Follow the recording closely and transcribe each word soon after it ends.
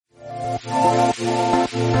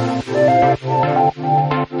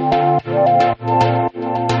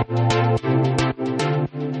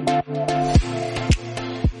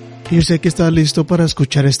Yo sé que estás listo para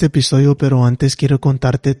escuchar este episodio, pero antes quiero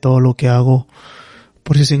contarte todo lo que hago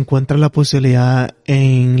por si se encuentra la posibilidad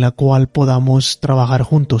en la cual podamos trabajar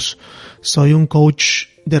juntos. Soy un coach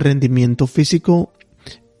de rendimiento físico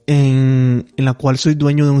en la cual soy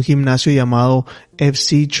dueño de un gimnasio llamado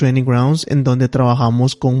FC Training Grounds, en donde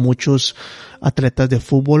trabajamos con muchos atletas de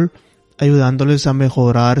fútbol, ayudándoles a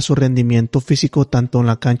mejorar su rendimiento físico tanto en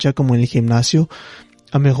la cancha como en el gimnasio,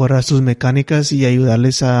 a mejorar sus mecánicas y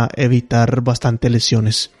ayudarles a evitar bastantes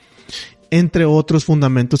lesiones, entre otros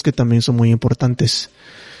fundamentos que también son muy importantes.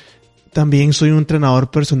 También soy un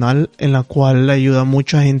entrenador personal en la cual ayuda a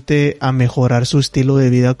mucha gente a mejorar su estilo de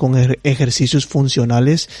vida con ejercicios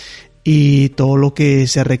funcionales y todo lo que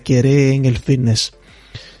se requiere en el fitness.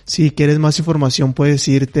 Si quieres más información puedes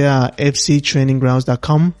irte a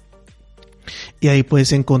fctraininggrounds.com y ahí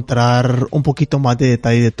puedes encontrar un poquito más de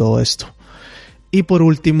detalle de todo esto. Y por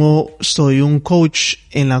último, soy un coach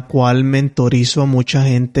en la cual mentorizo a mucha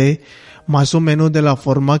gente, más o menos de la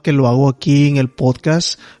forma que lo hago aquí en el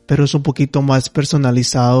podcast, pero es un poquito más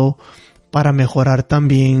personalizado para mejorar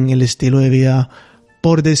también el estilo de vida,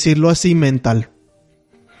 por decirlo así, mental.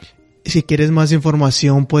 Si quieres más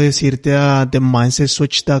información, puedes irte a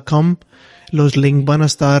themindsetSwitch.com. Los links van a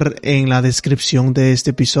estar en la descripción de este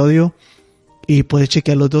episodio. Y puedes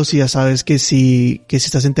chequear los dos y ya sabes que si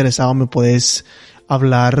estás interesado me puedes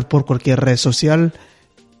hablar por cualquier red social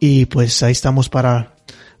y pues ahí estamos para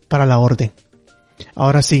la orden.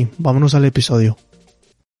 Ahora sí, vámonos al episodio.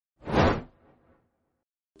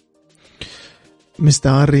 Me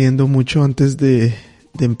estaba riendo mucho antes de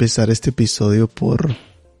empezar este episodio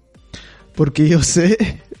porque yo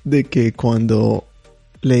sé de que cuando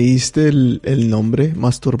leíste el nombre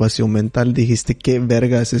Masturbación Mental dijiste ¿qué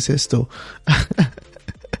vergas es esto?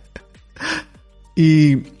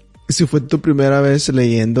 Y si fue tu primera vez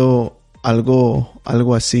leyendo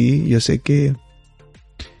algo así, yo sé que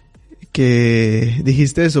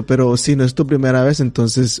dijiste eso, pero si no es tu primera vez,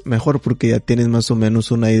 entonces mejor porque ya tienes más o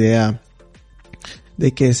menos una idea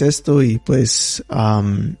de qué es esto y pues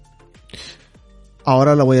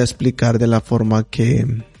ahora la voy a explicar de la forma que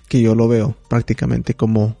yo lo veo, prácticamente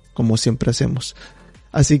como siempre hacemos.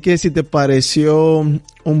 Así que si te pareció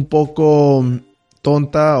un poco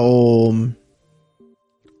tonta o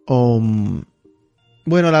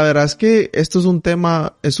bueno, la verdad es que esto es un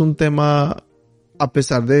tema a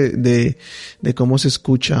pesar de cómo se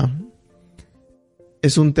escucha,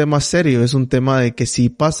 es un tema serio, es un tema de que sí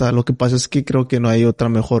pasa. Lo que pasa es que creo que no hay otra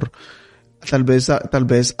mejor. Tal vez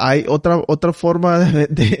hay otra forma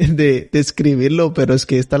de escribirlo, pero es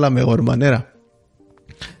que esta es la mejor manera.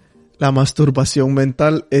 La masturbación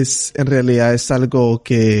mental en realidad es algo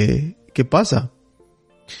que pasa.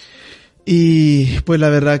 Y pues la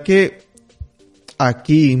verdad que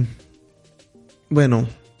aquí, bueno,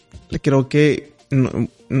 creo que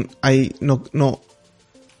no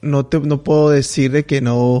puedo decir de que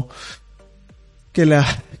no, que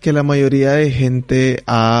la mayoría de gente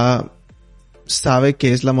sabe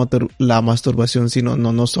que es la masturbación, sino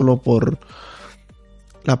no solo por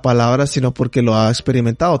la palabra, sino porque lo ha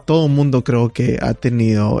experimentado. Todo el mundo creo que ha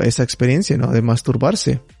tenido esa experiencia, ¿no? De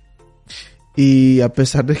masturbarse. Y a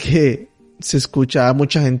pesar de que se escucha a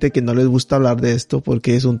mucha gente que no les gusta hablar de esto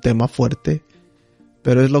porque es un tema fuerte,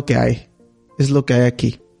 pero es lo que hay. Es lo que hay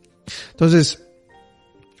aquí. Entonces,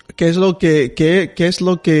 ¿qué es lo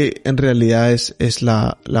que en realidad es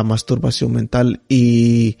la masturbación mental?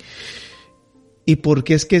 ¿Y por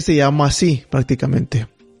qué es que se llama así prácticamente?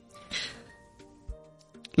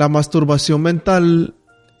 La masturbación mental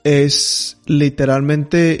es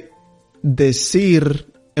literalmente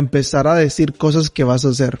empezar a decir cosas que vas a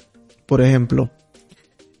hacer. Por ejemplo,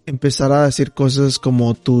 empezar a decir cosas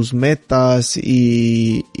como tus metas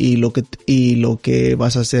y lo que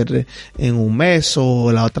vas a hacer en un mes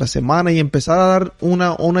o la otra semana, y empezar a dar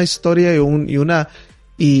una historia y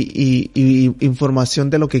información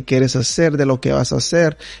de lo que quieres hacer, de lo que vas a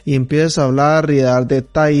hacer, y empiezas a hablar y a dar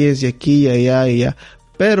detalles y aquí y allá y allá,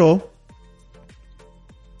 pero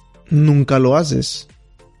nunca lo haces.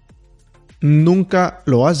 Nunca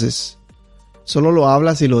lo haces. Solo lo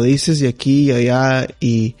hablas y lo dices y aquí y allá,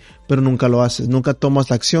 pero nunca lo haces. Nunca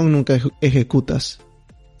tomas la acción, nunca ejecutas.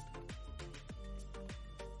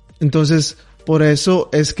 Entonces, por eso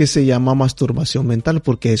es que se llama masturbación mental,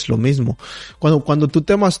 porque es lo mismo. Cuando tú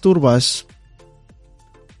te masturbas,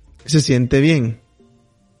 se siente bien.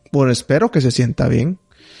 Bueno, espero que se sienta bien.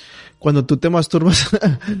 Cuando tú te masturbas,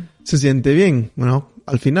 se siente bien, ¿no?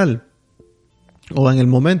 Al final. O en el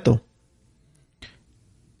momento.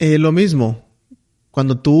 Lo mismo.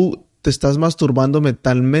 Cuando tú te estás masturbando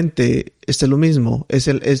mentalmente, es lo mismo, es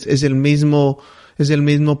el mismo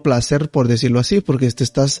placer, por decirlo así, porque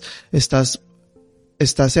estás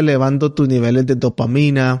elevando tus niveles de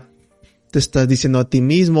dopamina, te estás diciendo a ti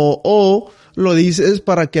mismo, o lo dices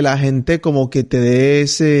para que la gente como que te dé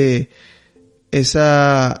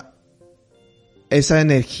esa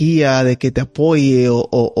energía de que te apoye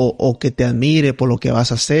o que te admire por lo que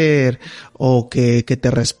vas a hacer, o que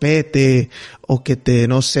te respete, o que te,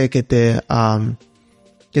 no sé, que te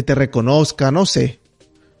reconozca, no sé.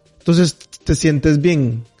 Entonces te sientes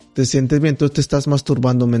bien, entonces te estás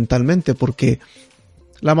masturbando mentalmente, porque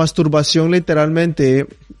la masturbación literalmente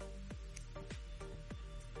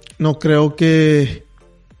no creo que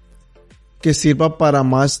sirva para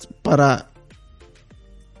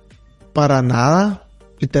nada.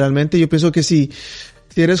 Literalmente yo pienso que si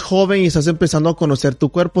eres joven y estás empezando a conocer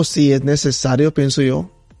tu cuerpo, sí es necesario, pienso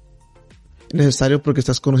yo. Necesario porque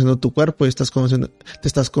estás conociendo tu cuerpo y te estás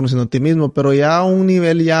conociendo a ti mismo, pero ya a un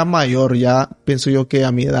nivel ya mayor, ya pienso yo que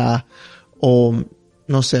a mi edad, o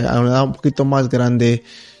no sé, a una edad un poquito más grande,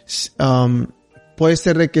 puede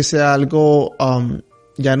ser de que sea algo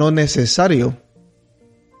ya no necesario.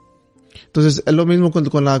 Entonces es lo mismo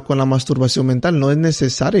con la masturbación mental, no es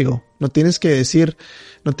necesario. No tienes que decirle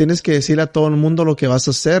a todo el mundo lo que vas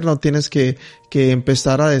a hacer, no tienes que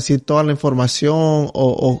empezar a decir toda la información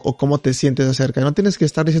o cómo te sientes acerca. No tienes que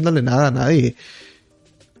estar diciéndole nada a nadie.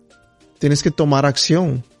 Tienes que tomar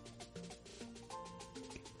acción.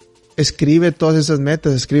 Escribe todas esas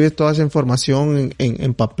metas, escribe toda esa información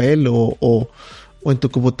en papel o en tu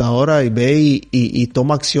computadora y ve y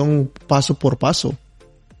toma acción paso por paso.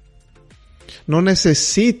 No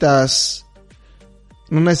necesitas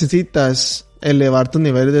elevar tu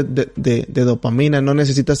nivel de dopamina, no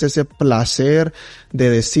necesitas ese placer de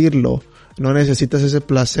decirlo, no necesitas ese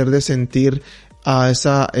placer de sentir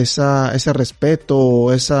ese respeto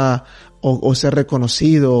o ser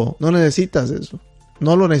reconocido. No necesitas eso,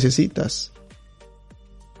 no lo necesitas.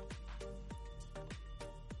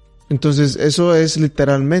 Entonces eso es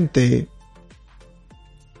literalmente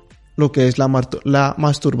lo que es la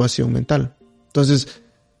masturbación mental. Entonces,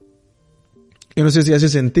 yo no sé si hace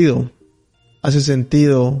sentido. Hace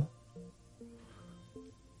sentido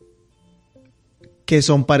que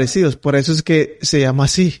son parecidos. Por eso es que se llama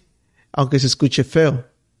así, aunque se escuche feo.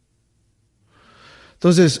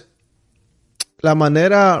 Entonces, la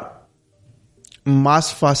manera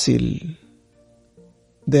más fácil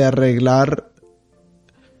de arreglar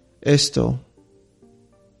esto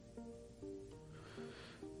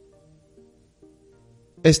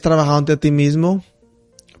es trabajando a ti mismo.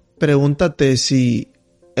 Pregúntate si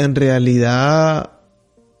en realidad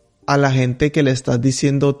a la gente que le estás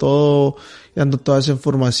diciendo todo, dando toda esa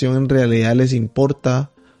información, en realidad les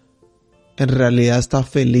importa, en realidad está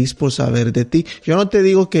feliz por saber de ti. Yo no te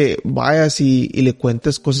digo que vayas y le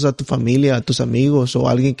cuentes cosas a tu familia, a tus amigos o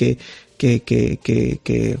a alguien que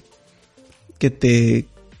te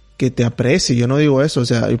aprecie. Yo no digo eso. O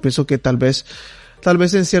sea, yo pienso que tal vez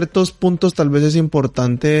en ciertos puntos, tal vez es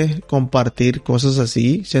importante compartir cosas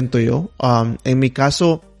así, siento yo. En mi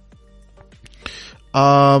caso,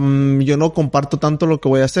 yo no comparto tanto lo que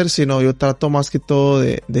voy a hacer, sino yo trato más que todo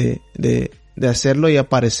de hacerlo y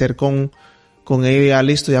aparecer con ello ya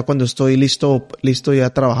listo, ya cuando estoy listo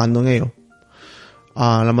ya trabajando en ello.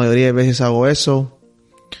 La mayoría de veces hago eso.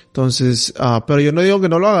 Entonces, pero yo no digo que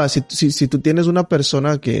no lo hagas. Si tú tienes una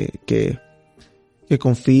persona que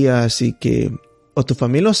confías o tu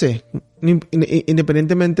familia, no sé,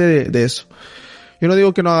 independientemente de eso. Yo no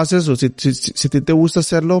digo que no hagas eso, si te gusta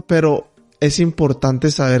hacerlo, pero es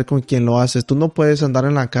importante saber con quién lo haces. Tú no puedes andar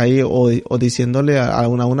en la calle o diciéndole a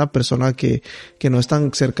una persona que no es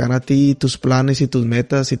tan cercana a ti, tus planes y tus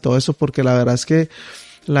metas y todo eso, porque la verdad es que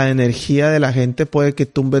la energía de la gente puede que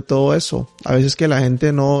tumbe todo eso. A veces que la gente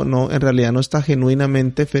en realidad no está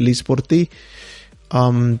genuinamente feliz por ti.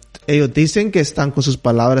 Ellos dicen que están con sus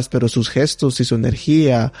palabras, pero sus gestos y su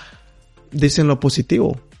energía dicen lo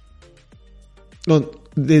positivo.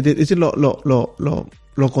 Dicen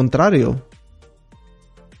lo contrario.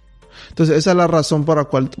 Entonces esa es la razón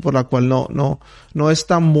por la cual no es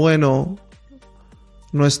tan bueno.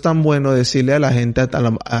 No es tan bueno decirle a la gente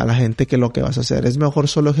que lo que vas a hacer. Es mejor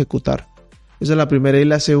solo ejecutar. Esa es la primera. Y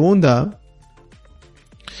la segunda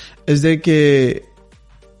es de que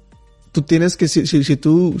tú tienes que, si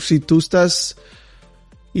tú estás,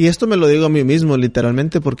 y esto me lo digo a mí mismo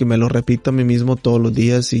literalmente porque me lo repito a mí mismo todos los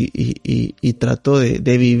días y trato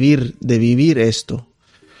de vivir esto.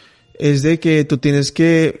 Es de que tú tienes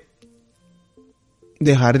que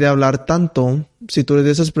dejar de hablar tanto. Si tú eres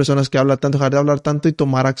de esas personas que hablan tanto, dejar de hablar tanto y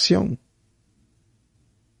tomar acción.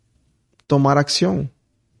 tomar acción.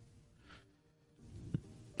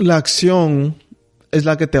 La acción es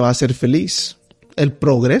la que te va a hacer feliz. El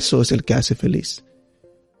progreso es el que hace feliz.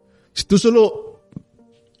 Si tú solo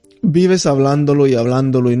vives hablándolo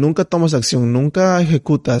y nunca tomas acción, nunca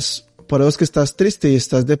ejecutas, por eso es que estás triste y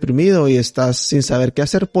estás deprimido y estás sin saber qué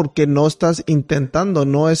hacer porque no estás intentando,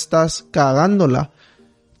 no estás cagándola.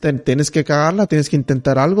 Tienes que cagarla, tienes que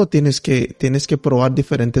intentar algo, tienes que probar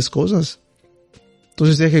diferentes cosas.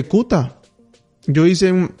 Entonces ejecuta.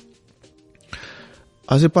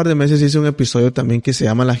 Hace un par de meses hice un episodio también que se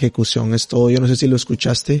llama La ejecución es todo. Yo no sé si lo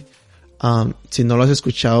escuchaste. Si no lo has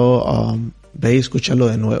escuchado, ve y escúchalo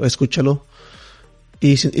de nuevo. Escúchalo.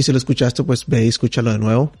 Y si lo escuchaste, pues ve y escúchalo de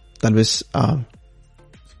nuevo. Tal vez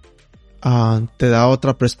te da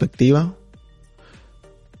otra perspectiva.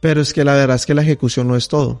 Pero es que la verdad es que la ejecución no es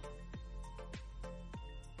todo.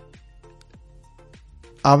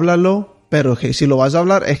 Háblalo, pero si lo vas a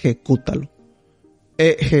hablar, ejecútalo.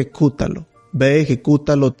 Ejecútalo. Ve,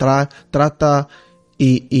 ejecútalo, trata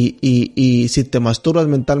y si te masturbas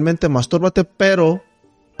mentalmente, mastúrbate, pero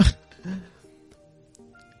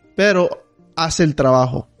haz el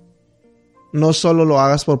trabajo. No solo lo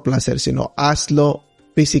hagas por placer, sino hazlo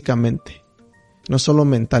físicamente. No solo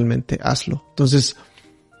mentalmente, hazlo. Entonces,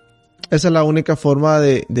 esa es la única forma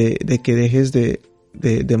de que dejes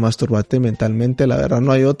de masturbarte mentalmente. La verdad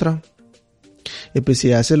no hay otra. Y pues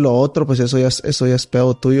si haces lo otro, pues eso ya es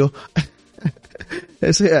pedo tuyo.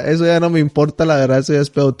 Eso ya no me importa, la verdad, eso ya es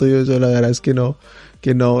pedo tuyo. Eso la verdad es que no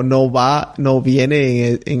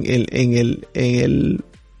viene en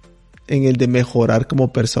el de mejorar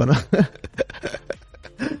como persona.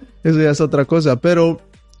 Eso ya es otra cosa. Pero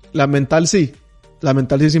la mental sí. La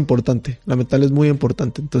mental sí es importante. La mental es muy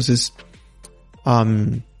importante. Entonces,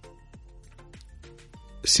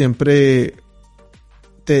 siempre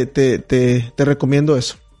te recomiendo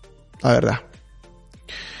eso. La verdad.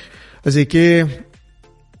 Así que,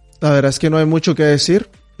 la verdad es que no hay mucho que decir.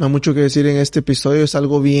 No hay mucho que decir en este episodio. Es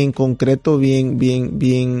algo bien concreto,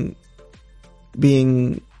 bien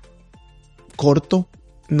corto.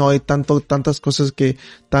 No hay tantas cosas que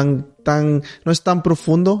no es tan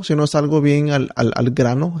profundo, sino es algo bien al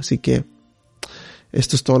grano. Así que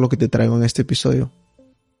esto es todo lo que te traigo en este episodio.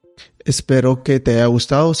 Espero que te haya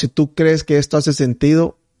gustado. Si tú crees que esto hace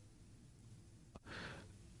sentido,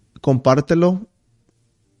 compártelo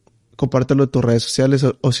en tus redes sociales,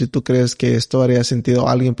 o si tú crees que esto haría sentido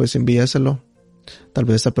a alguien, pues envíaselo. Tal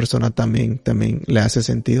vez a esa persona también le hace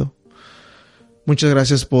sentido. Muchas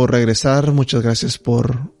gracias por regresar, muchas gracias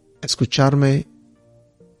por escucharme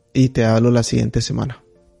y te hablo la siguiente semana.